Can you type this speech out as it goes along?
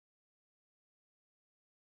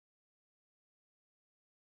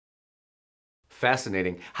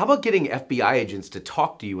Fascinating. How about getting FBI agents to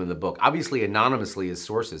talk to you in the book, obviously anonymously as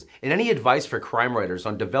sources? And any advice for crime writers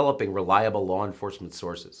on developing reliable law enforcement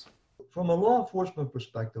sources? From a law enforcement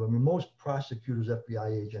perspective, I mean, most prosecutors,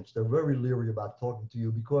 FBI agents, they're very leery about talking to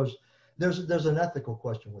you because there's an ethical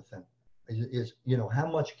question with them. How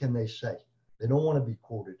much can they say? They don't want to be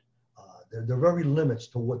quoted. There are very limits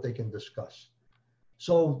to what they can discuss.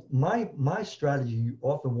 So my strategy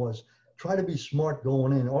often was try to be smart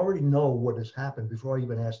going in, already know what has happened before I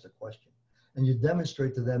even ask the question, and you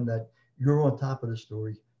demonstrate to them that you're on top of the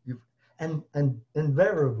story. And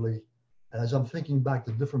invariably, as I'm thinking back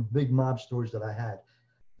to different big mob stories that I had,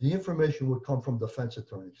 the information would come from defense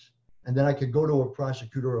attorneys. And then I could go to a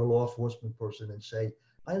prosecutor or a law enforcement person and say,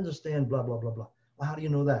 I understand, blah, blah, blah, blah. Well, how do you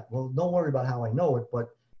know that? Well, don't worry about how I know it, but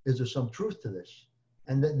is there some truth to this?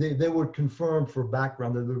 And they would confirm for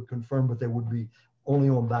background, they would confirm, but they would be only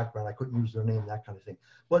on background. I couldn't use their name, that kind of thing.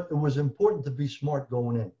 But it was important to be smart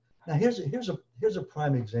going in. Now, here's a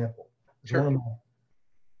prime example. Sure.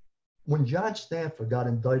 When John Stanford got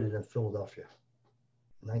indicted in Philadelphia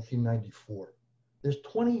in 1994, there's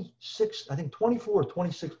 26, I think 24 or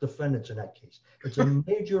 26 defendants in that case. It's a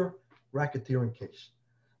major racketeering case.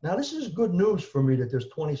 Now, this is good news for me that there's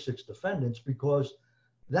 26 defendants because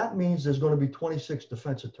that means there's going to be 26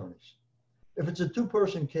 defense attorneys. If it's a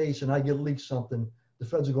two-person case and I get leaked something, the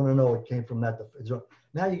feds are going to know it came from that.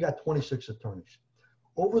 Now you got 26 attorneys.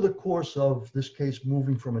 Over the course of this case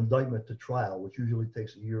moving from indictment to trial, which usually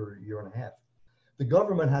takes a year and a half, the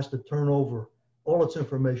government has to turn over all its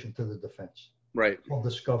information to the defense. Right. All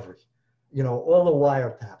discovery, all the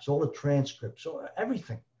wiretaps, all the transcripts,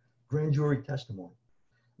 everything, grand jury testimony.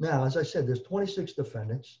 Now, as I said, there's 26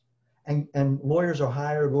 defendants and lawyers are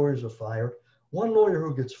hired, lawyers are fired. One lawyer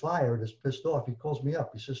who gets fired is pissed off. He calls me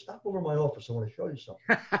up. He says, stop over my office. I want to show you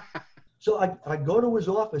something. So I go to his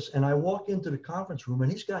office and I walk into the conference room and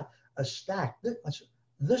he's got a stack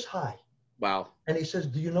this high. Wow. And he says,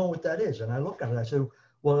 do you know what that is? And I look at it. I said,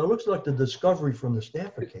 well, it looks like the discovery from the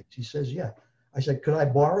Stanford case. He says, yeah. I said, could I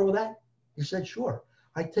borrow that? He said, sure.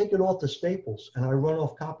 I take it off to Staples and I run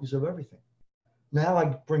off copies of everything. Now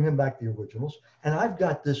I bring him back the originals and I've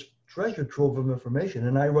got this treasure trove of information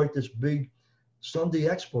and I write this big Sunday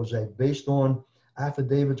expose based on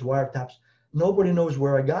affidavits, wiretaps. Nobody knows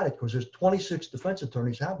where I got it because there's 26 defense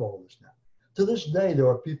attorneys have all this now. To this day, there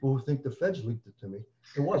are people who think the feds leaked it to me.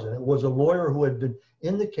 It wasn't. It was a lawyer who had been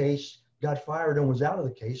in the case, got fired and was out of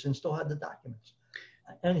the case and still had the documents.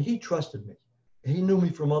 And he trusted me. He knew me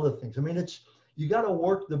from other things. I mean, you got to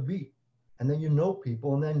work the beat and then you know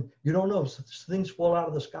people and then you don't know. Things fall out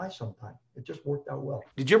of the sky sometime. It just worked out well.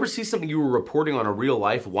 Did you ever see something you were reporting on a real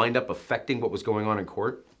life wind up affecting what was going on in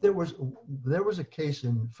court? There was a case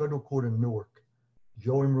in federal court in Newark.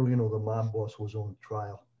 Joey Merlino, the mob boss, was on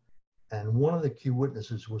trial. And one of the key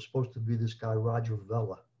witnesses was supposed to be this guy, Roger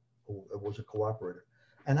Vella, who was a cooperator.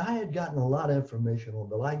 And I had gotten a lot of information on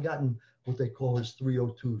Vella. I had gotten what they call his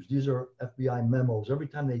 302s. These are FBI memos. Every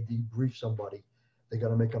time they debrief somebody, they got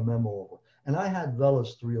to make a memo over. And I had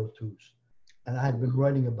Vella's 302s. And I had been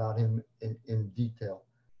writing about him in detail.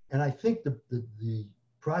 And I think the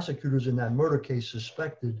prosecutors in that murder case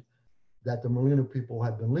suspected that the Merlino people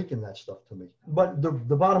had been leaking that stuff to me. But the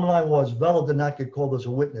bottom line was Vella did not get called as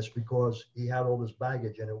a witness because he had all this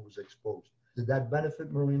baggage and it was exposed. Did that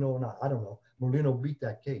benefit Merlino or not? I don't know. Merlino beat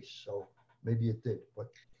that case, so maybe it did.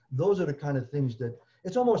 But those are the kind of things that,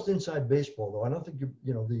 it's almost inside baseball, though. I don't think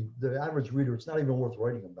the average reader, it's not even worth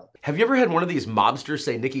writing about. Have you ever had one of these mobsters,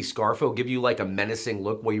 say Nicky Scarfo, give you like a menacing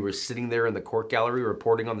look while you were sitting there in the court gallery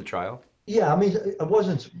reporting on the trial? Yeah, I mean, it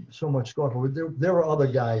wasn't so much Scarfo, but there were other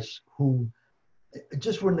guys who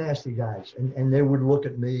just were nasty guys. And they would look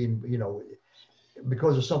at me and,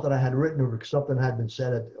 because of something I had written or something had been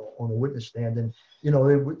said on the witness stand. And,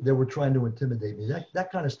 they were trying to intimidate me.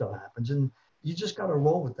 That kind of stuff happens. And you just got to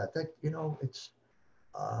roll with that. It's,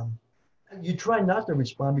 you try not to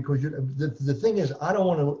respond because the thing is, I don't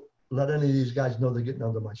want to let any of these guys know they're getting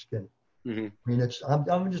under my skin. Mm-hmm. I mean,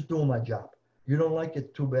 I'm just doing my job. You don't like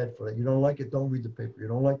it, too bad for that. You don't like it, don't read the paper. You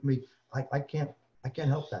don't like me, I can't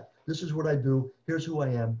help that. This is what I do. Here's who I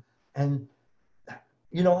am. And,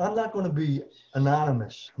 I'm not going to be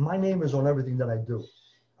anonymous. My name is on everything that I do.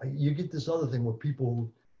 You get this other thing where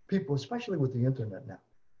people, especially with the internet now,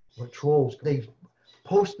 where trolls, they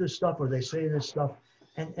post this stuff or they say this stuff.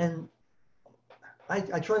 And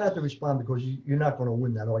I try not to respond because you're not going to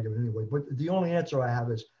win that argument anyway. But the only answer I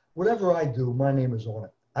have is whatever I do, my name is on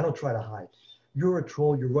it. I don't try to hide. You're a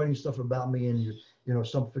troll. You're writing stuff about me and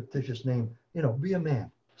some fictitious name. Be a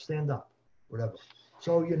man. Stand up. Whatever.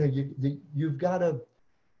 So you've got to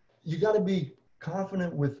be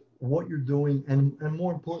confident with what you're doing and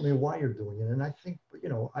more importantly, why you're doing it. And I think,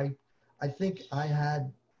 I think I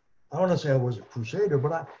don't want to say I was a crusader,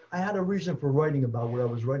 but I had a reason for writing about what I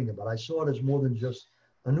was writing about. I saw it as more than just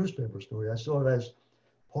a newspaper story. I saw it as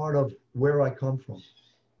part of where I come from,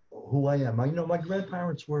 who I am. My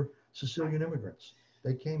grandparents were Sicilian immigrants.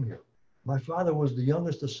 They came here. My father was the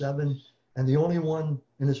youngest of seven and the only one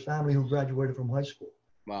in his family who graduated from high school.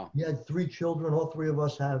 Wow. He had three children. All three of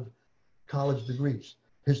us have college degrees.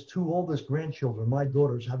 His two oldest grandchildren, my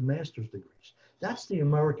daughters, have master's degrees. That's the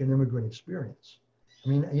American immigrant experience. I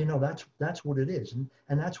mean, that's what it is,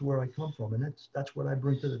 and that's where I come from, and that's what I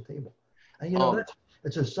bring to the table. And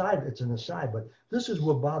it's an aside, but this is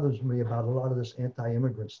what bothers me about a lot of this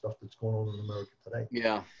anti-immigrant stuff that's going on in America today.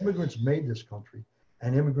 Yeah. Immigrants made this country,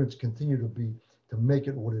 and immigrants continue to make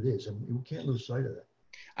it what it is, and we can't lose sight of that.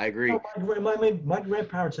 I agree. My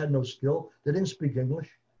grandparents had no skill. They didn't speak English.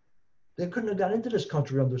 They couldn't have got into this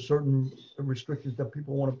country under certain restrictions that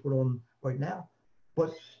people want to put on right now.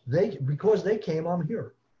 But because they came, I'm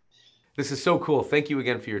here. This is so cool. Thank you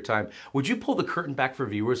again for your time. Would you pull the curtain back for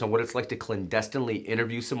viewers on what it's like to clandestinely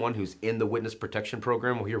interview someone who's in the witness protection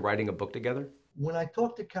program while you're writing a book together? When I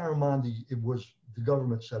talked to Caramandi, it was the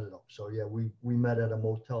government set it up. So yeah, we met at a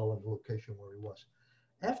motel at the location where he was.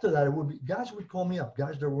 After that, it would be guys would call me up.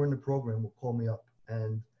 Guys that were in the program would call me up,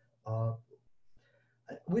 and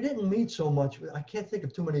we didn't meet so much. I can't think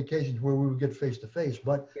of too many occasions where we would get face to face,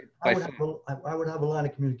 but I would have a line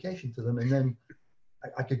of communication to them, and then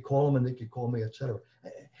I could call them and they could call me, etc.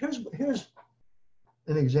 Here's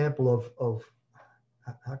an example of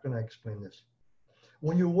how can I explain this?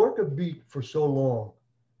 When you work a beat for so long,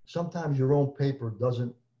 sometimes your own paper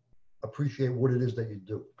doesn't appreciate what it is that you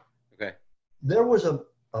do. Okay. There was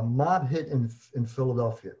a mob hit in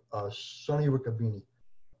Philadelphia, Sonny Riccobini.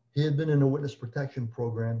 He had been in the witness protection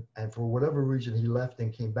program, and for whatever reason, he left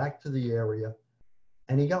and came back to the area,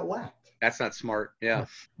 and he got whacked. That's not smart. Yeah.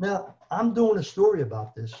 Now, I'm doing a story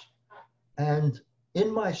about this, and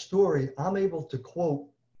in my story, I'm able to quote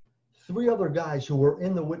 3 other guys who were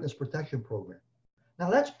in the witness protection program. Now,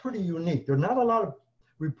 that's pretty unique. There are not a lot of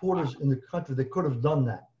reporters in the country that could have done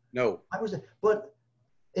that. No. But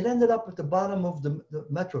it ended up at the bottom of the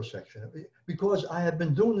metro section because I had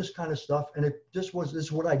been doing this kind of stuff, and this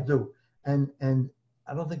is what I do. And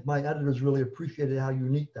I don't think my editors really appreciated how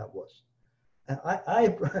unique that was. And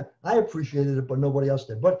I appreciated it, but nobody else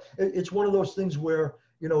did. But it's one of those things where,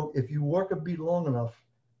 if you work a beat long enough,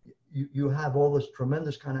 you have all this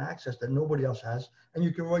tremendous kind of access that nobody else has, and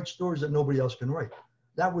you can write stories that nobody else can write.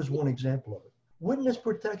 That was one example of it. Witness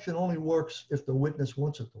protection only works if the witness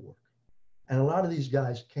wants it to work. And a lot of these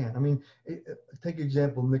guys can't. I mean, take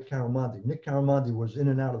example, Nick Caramandi. Nick Caramandi was in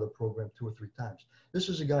and out of the program 2 or 3 times. This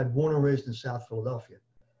is a guy born and raised in South Philadelphia,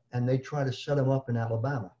 and they try to set him up in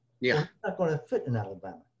Alabama. Yeah. Well, he's not going to fit in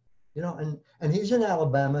Alabama, and he's in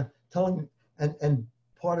Alabama and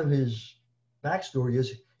part of his backstory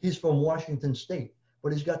is he's from Washington State,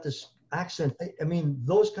 but he's got this accent. I mean,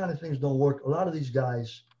 those kind of things don't work. A lot of these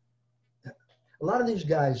guys,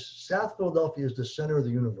 South Philadelphia is the center of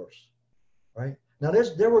the universe. Right now,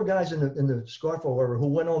 there were guys in the Scarfo era who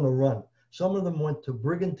went on the run. Some of them went to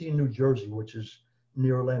Brigantine, New Jersey, which is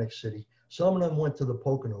near Atlantic City. Some of them went to the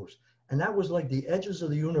Poconos, and that was like the edges of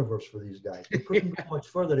the universe for these guys. They couldn't go much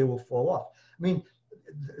further; they will fall off. I mean,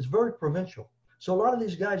 it's very provincial. So a lot of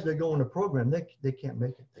these guys that go in the program, they can't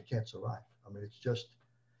make it. They can't survive. I mean, it's just.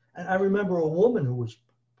 And I remember a woman who was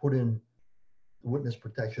put in witness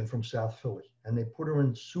protection from South Philly, and they put her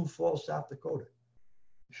in Sioux Falls, South Dakota.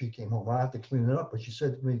 She came home. I have to clean it up, but she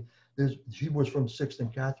said to me, she was from 6th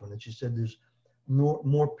and Catherine, and she said there's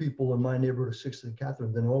more people in my neighborhood of 6th and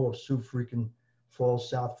Catherine than all of Sioux freaking Falls,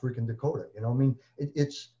 South freaking Dakota. I mean,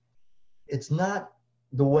 it's not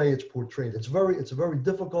the way it's portrayed. It's a very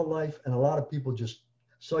difficult life, and a lot of people just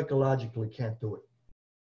psychologically can't do it.